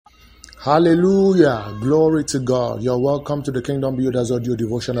Hallelujah. Glory to God. You're welcome to the Kingdom Builders Audio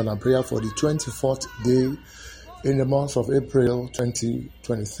Devotional and Prayer for the 24th day in the month of April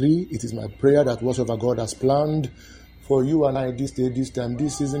 2023. It is my prayer that whatever God has planned for you and I this day, this time,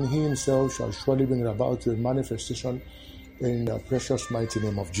 this season, He Himself shall surely bring about a manifestation in the precious mighty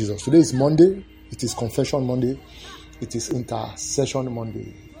name of Jesus. Today is Monday. It is Confession Monday. It is Intercession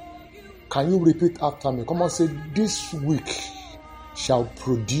Monday. Can you repeat after me? Come on, say, this week shall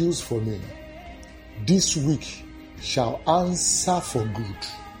produce for me. This week shall answer for good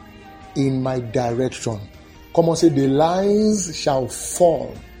in my direction. Come on, say, the lines shall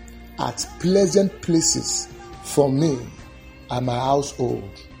fall at pleasant places for me and my household.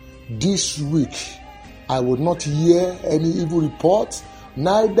 This week I would not hear any evil report,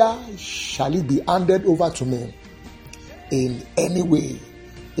 neither shall it be handed over to me in any way.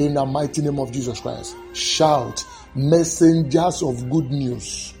 In the mighty name of Jesus Christ, shout, messengers of good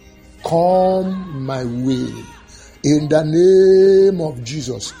news, come my way. In the name of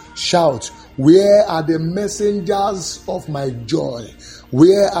Jesus, shout, where are the messengers of my joy?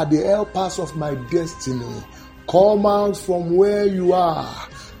 Where are the helpers of my destiny? Come out from where you are.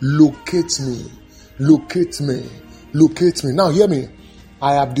 Locate me. Locate me. Locate me. Now hear me.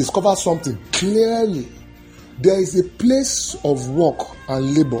 I have discovered something clearly. There is a place of work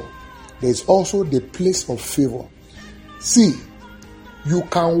and labor. There is also the place of favor. See, you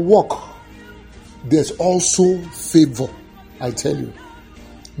can work. There's also favor. I tell you.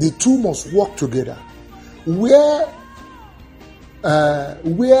 The two must work together. Where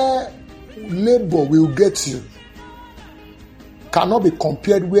labor will get you cannot be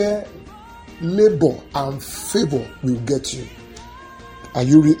compared where labor and favor will get you. Are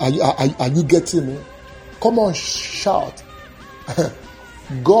you getting me? Come on, shout.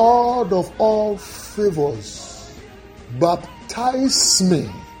 God of all favors, baptize me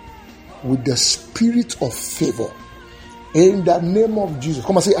with the spirit of favor. In the name of Jesus.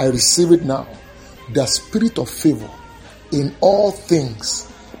 Come on, say, I receive it now. The spirit of favor in all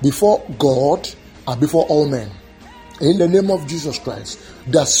things, before God and before all men. In the name of Jesus Christ,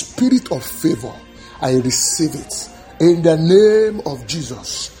 the spirit of favor, I receive it. In the name of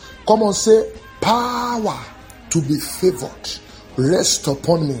Jesus. Come on, say, power to be favored rest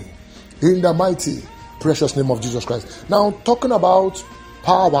upon me in the mighty precious name of Jesus Christ. Now, talking about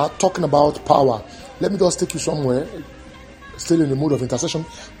power, let me just take you somewhere, still in the mood of intercession.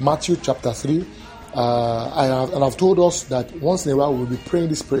 Matthew chapter 3. I've told us that once in a while we'll be praying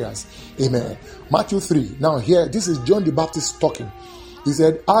these prayers. Amen. Matthew 3. Now here, this is John the Baptist talking. He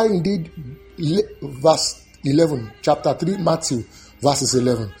said, I indeed, verse 11, chapter 3, Matthew, verses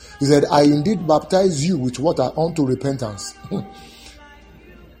 11. He said, I indeed baptize you with water unto repentance.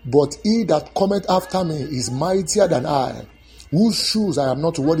 But he that cometh after me is mightier than I, whose shoes I am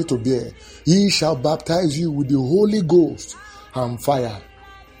not worthy to bear. He shall baptize you with the Holy Ghost and fire.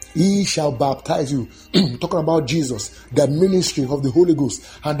 He shall baptize you. Talking about Jesus, the ministry of the Holy Ghost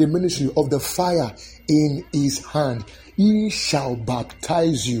and the ministry of the fire in his hand. He shall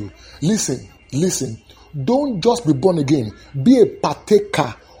baptize you. Listen. Don't just be born again. Be a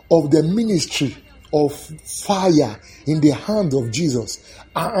partaker of the ministry of fire in the hand of Jesus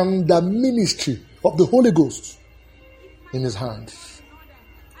and the ministry of the Holy Ghost in his hand.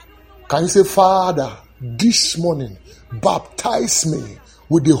 Can you say, Father, this morning, baptize me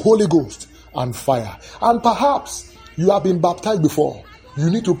with the Holy Ghost and fire? And perhaps you have been baptized before. You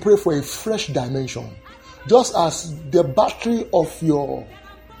need to pray for a fresh dimension. Just as the battery of your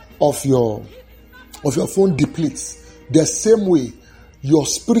phone depletes, the same way your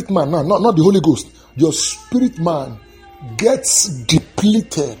spirit man, not the Holy Ghost, your spirit man gets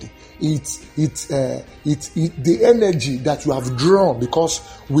depleted. It's the energy that you have drawn, because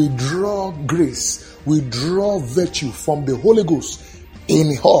we draw grace, we draw virtue from the Holy Ghost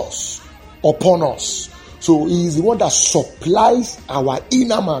in us, upon us. So He is the one that supplies our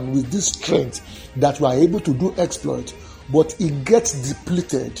inner man with this strength that we are able to do exploit. But it gets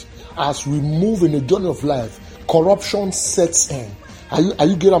depleted as we move in a journey of life. Corruption sets in. Are you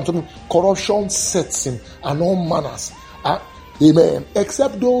getting what I'm talking? Corruption sets in, and all manners. Amen.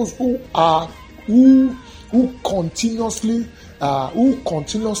 Except those who continuously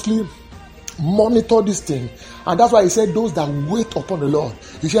monitor this thing. And that's why He said, those that wait upon the Lord,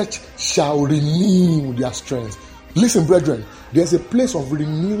 He said, shall renew their strength. Listen, brethren, there's a place of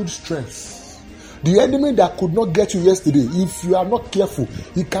renewed strength. The enemy that could not get you yesterday, if you are not careful,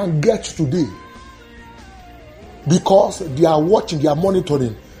 he can get you today. Because they are watching, they are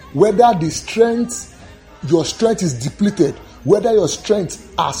monitoring whether your strength is depleted, whether your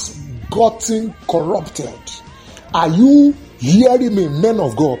strength has gotten corrupted. Are you hearing me, men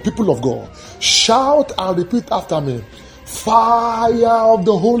of God, people of God, shout and repeat after me. Fire of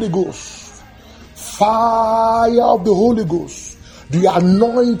the Holy Ghost. Fire of the Holy Ghost. The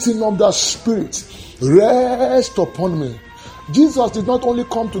anointing of the Spirit rest upon me. Jesus did not only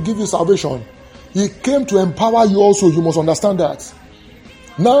come to give you salvation, he came to empower you also. You must understand that.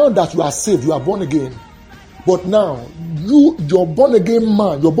 Now that you are saved, you are born again. But now, your born again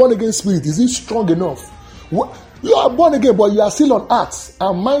man, your born again spirit, is it strong enough? You are born again, but you are still on earth.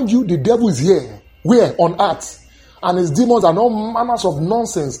 And mind you, the devil is here. Where? On earth. And his demons and all manners of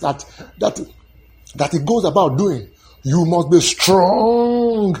nonsense that he goes about doing. You must be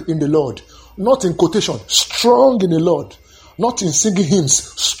strong in the Lord. Not in quotation, strong in the Lord. Not in singing hymns,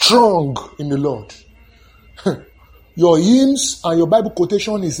 strong in the Lord. Your hymns and your Bible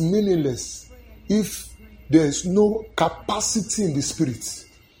quotation is meaningless if there is no capacity in the Spirit.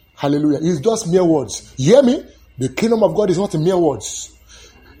 Hallelujah. It's just mere words. You hear me? The kingdom of God is not in mere words.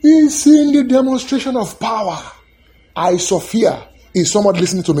 It's in the demonstration of power. I, Sophia. Is someone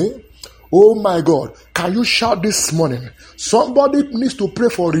listening to me? Oh my God. Can you shout this morning? Somebody needs to pray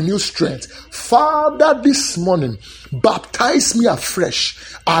for renewed strength. Father, this morning, baptize me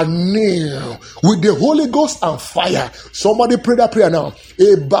afresh, anew, with the Holy Ghost and fire. Somebody pray that prayer now.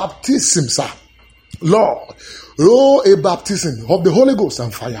 A baptism, sir. Lord, a baptism of the Holy Ghost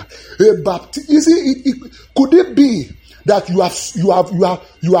and fire. A baptism. You see, could it be that you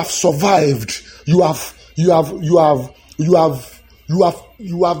have survived? You have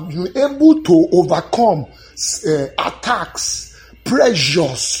been able to overcome attacks,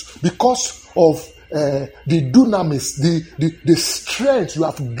 pressures because of the dunamis, the strength you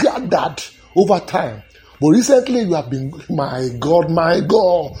have gathered over time. But recently you have been, my God,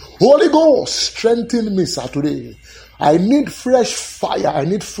 Holy Ghost, strengthen me, sir, today. I need fresh fire. I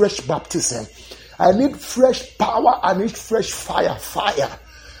need fresh baptism. I need fresh power. I need fresh fire.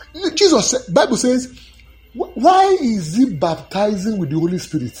 Jesus, Bible says, why is he baptizing with the Holy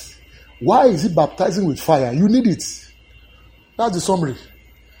Spirit? Why is he baptizing with fire? You need it. That's the summary.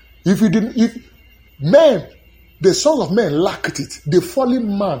 If the sons of men lacked it, the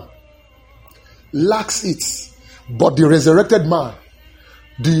fallen man lacks it, but the resurrected man,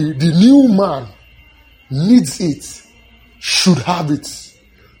 the new man needs it, should have it,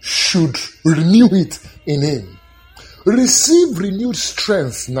 should renew it in him. Receive renewed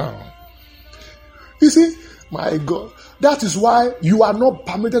strength now. You see, my God, that is why you are not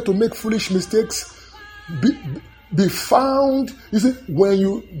permitted to make foolish mistakes. Be found. You see, when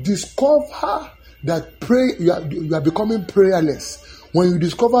you discover that you are becoming prayerless, when you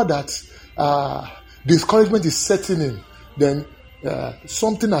discover that discouragement is setting in, then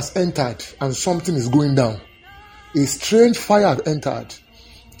something has entered and something is going down. A strange fire has entered.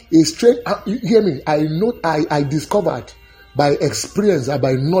 You hear me? I discovered by experience and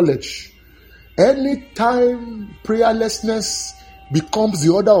by knowledge. Anytime prayerlessness becomes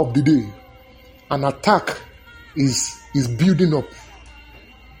the order of the day, an attack is building up.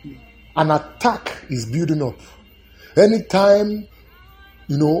 An attack is building up. Anytime,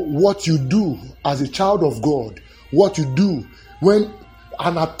 what you do as a child of God, what you do when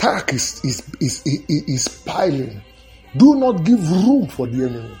an attack is piling, do not give room for the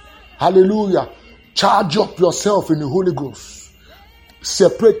enemy. Hallelujah. Charge up yourself in the Holy Ghost.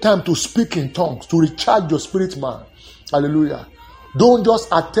 Separate time to speak in tongues, to recharge your spirit man. Hallelujah. Don't just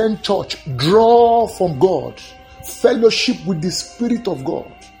attend church. Draw from God. Fellowship with the Spirit of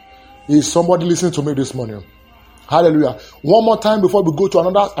God. Is somebody listening to me this morning? Hallelujah. One more time before we go to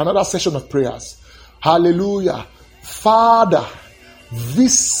another session of prayers. Hallelujah. Father,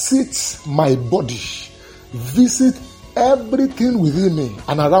 visit my body. Visit everything within me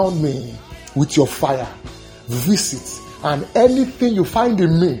and around me with your fire. Visit. And anything you find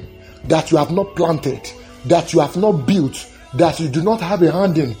in me that you have not planted, that you have not built, that you do not have a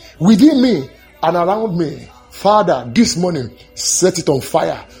hand in, within me and around me, Father, this morning, set it on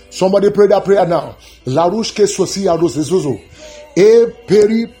fire. Somebody pray that prayer now. La rushke sosia rosezozo. E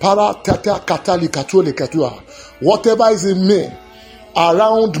peri para tata katali katole katua. Whatever is in me,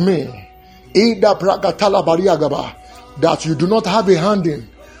 around me, ida pragatala bariagaba, that you do not have a hand in,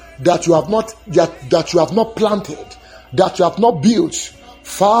 that you have not planted, that you have not built,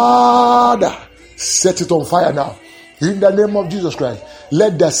 Father, set it on fire now. In the name of Jesus Christ,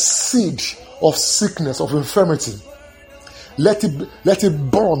 let the seed of sickness, of infirmity, let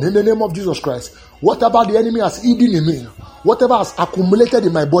it burn in the name of Jesus Christ. Whatever the enemy has eaten in me, whatever has accumulated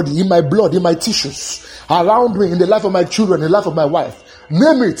in my body, in my blood, in my tissues, around me, in the life of my children, in the life of my wife,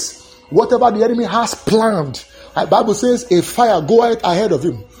 name it. Whatever the enemy has planned, the Bible says a fire goeth ahead of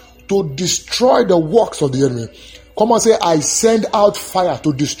him to destroy the works of the enemy. Come on, say, I send out fire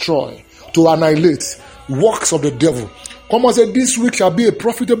to destroy, to annihilate works of the devil. Come on, say, this week shall be a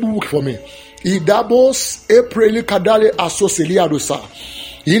profitable week for me. In the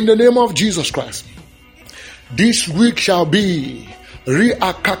name of Jesus Christ. This week shall be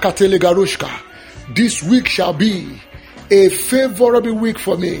this week shall be a favorable week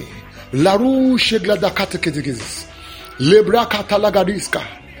for me. In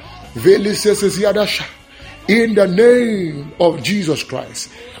the name of Jesus Christ.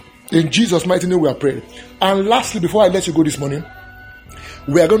 In Jesus' mighty name we are praying. And lastly, before I let you go this morning,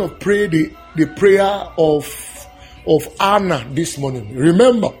 we are going to pray the prayer of Anna this morning.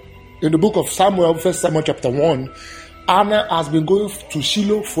 Remember, in the book of Samuel, 1 Samuel chapter 1, Anna has been going to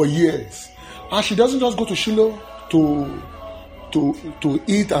Shiloh for years. And she doesn't just go to Shiloh to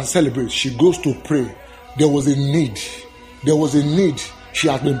eat and celebrate. She goes to pray. There was a need. She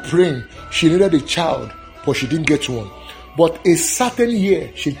had been praying. She needed a child, but she didn't get one. But a certain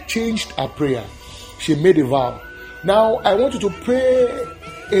year, she changed her prayer. She made a vow. Now, I want you to pray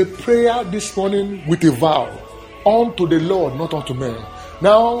a prayer this morning with a vow unto the Lord, not unto men.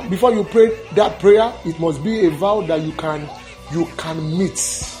 Now, before you pray that prayer, it must be a vow that you can meet.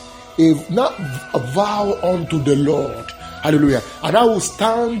 Not a vow unto the Lord. Hallelujah. And I will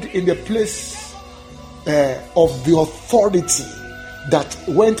stand in the place of the authority that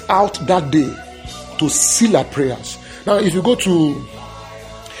went out that day to seal our prayers. Now, if you go to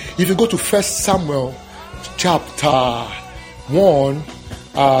 1 Samuel chapter 1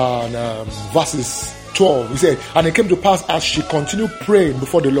 and verses 12, he said, and it came to pass as she continued praying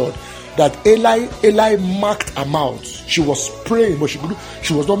before the Lord, that Eli marked her mouth. She was praying, but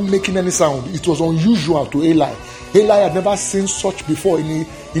she was not making any sound. It was unusual to Eli. Eli had never seen such before in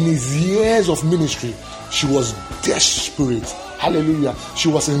his years of ministry. She was desperate. Hallelujah. She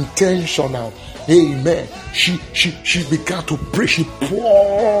was intentional. Amen. She began to pray. She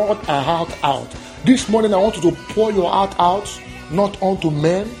poured her heart out. This morning I want you to pour your heart out, not unto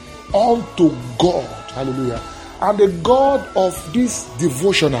men, unto God. Hallelujah. And the God of this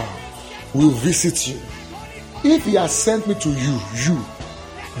devotional will visit you. If he has sent me to you,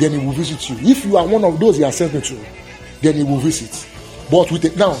 then he will visit you. If you are one of those he has sent me to, then he will visit. But with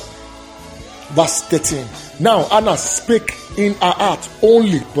it now, verse 13. Now Anna spake in her heart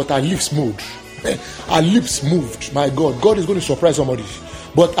only, but her lips moved. Her lips moved. My God, God is going to surprise somebody.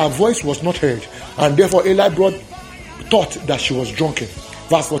 But her voice was not heard, and therefore Eli thought that she was drunken.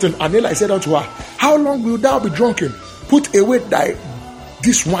 Verse 14. And Eli said unto her, how long wilt thou be drunken? Put away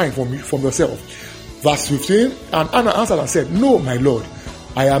this wine from yourself. Verse 15. And Anna answered and said, no, my Lord,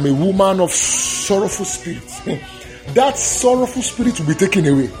 I am a woman of sorrowful spirit. That sorrowful spirit will be taken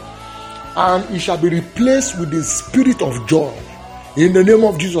away, and it shall be replaced with the spirit of joy. In the name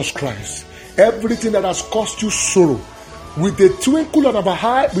of Jesus Christ. Everything that has caused you sorrow, with the twinkle of our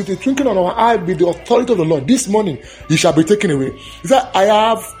eye, with the authority of the Lord, this morning it shall be taken away. He said, I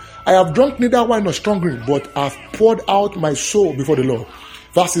have drunk neither wine nor strong drink, but I have poured out my soul before the Lord.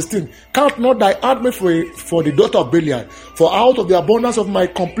 Verse 16. Count not thy handmaid for the daughter of Belial, for out of the abundance of my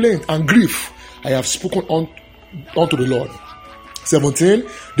complaint and grief I have spoken unto the Lord. 17.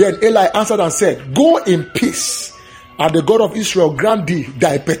 Then Eli answered and said, go in peace, and the God of Israel grant thee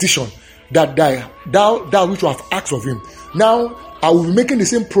thy petition, that thou which you have asked of him. Now I will be making the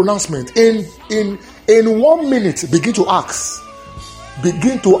same pronouncement. In 1 minute, begin to ask.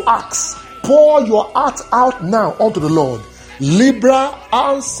 Pour your heart out now unto the Lord. Libra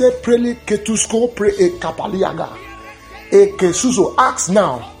anse preli ketusko pre e kapaliaga e kesuzo. Ask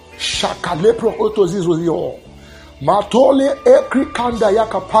now. Shakale pro otozizozio matole e krikanda ya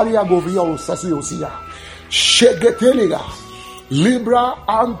kapalia govia osasiosia shegeteliga Libra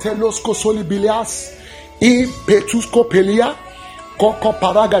antelosko solibilias I petusko pelia koko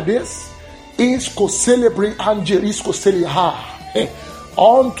paragades isko celebrate angelisko celia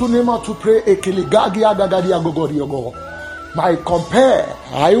unto nema to pray ekeligagi agagadia gogoriogo. My compare,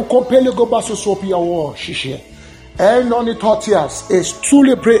 I compare go baso sopia war shishe. And on the tortillas is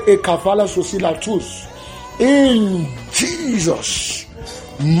truly pray a cavala socilatus. In Jesus'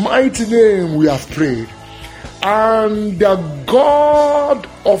 mighty name we have prayed. And the God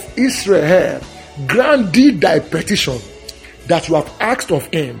of Israel grant thee thy petition that you have asked of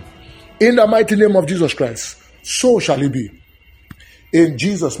him. In the mighty name of Jesus Christ, so shall it be. In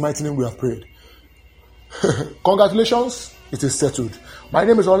Jesus' mighty name we have prayed. Congratulations, it is settled. My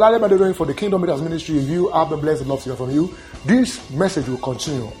name is Olale Badedoyin for the Kingdom Leaders Ministry. If you have been blessed, I'd love to hear from you. This message will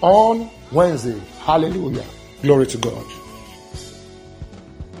continue on Wednesday. Hallelujah. Glory to God.